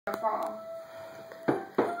When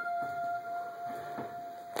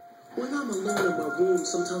I'm alone in my room,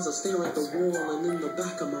 sometimes I stare at the wall, and in the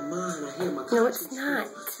back of my mind, I hear my No, it's not.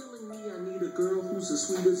 telling me I need a girl who's as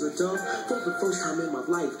sweet as a dove. For the first time in my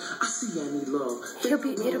life, I see I need love. It'll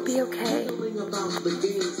be okay.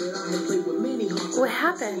 What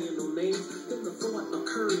happened?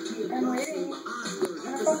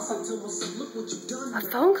 A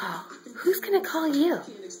phone call? Who's gonna call you?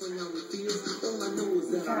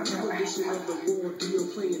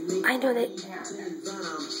 I know that.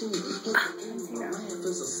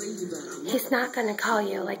 He's not gonna call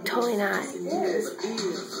you, like totally not.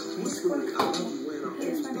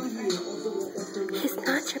 He's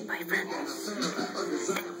not your boyfriend.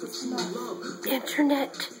 The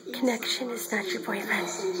internet connection is not your boyfriend.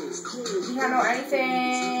 You don't know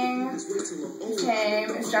anything. His name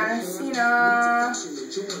is Cena.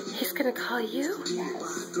 He's gonna call you?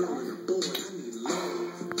 Yes.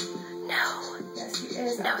 No. Yes, he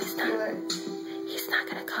is. No, he's not. He's not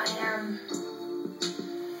gonna call you.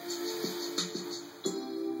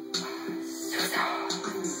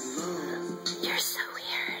 You're so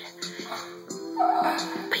weird.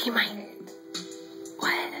 But you might.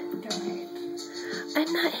 What? Don't hate.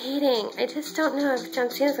 I'm not hating. I just don't know if John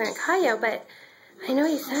Cena's gonna call you, but I know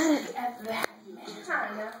he said it.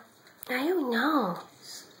 I don't know.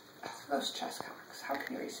 Those chest cocks. How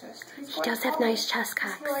can you resist? He does have nice chest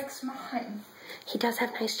cocks. He likes mine. He does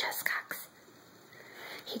have nice chest cocks.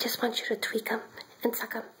 He just wants you to tweak them and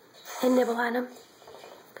suck them and nibble on them.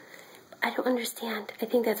 I don't understand. I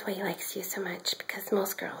think that's why he likes you so much, because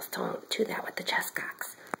most girls don't do that with the chest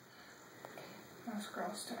cocks. Most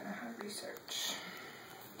girls don't know how to research.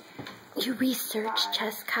 You research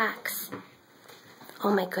chest cocks.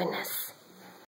 Oh my goodness.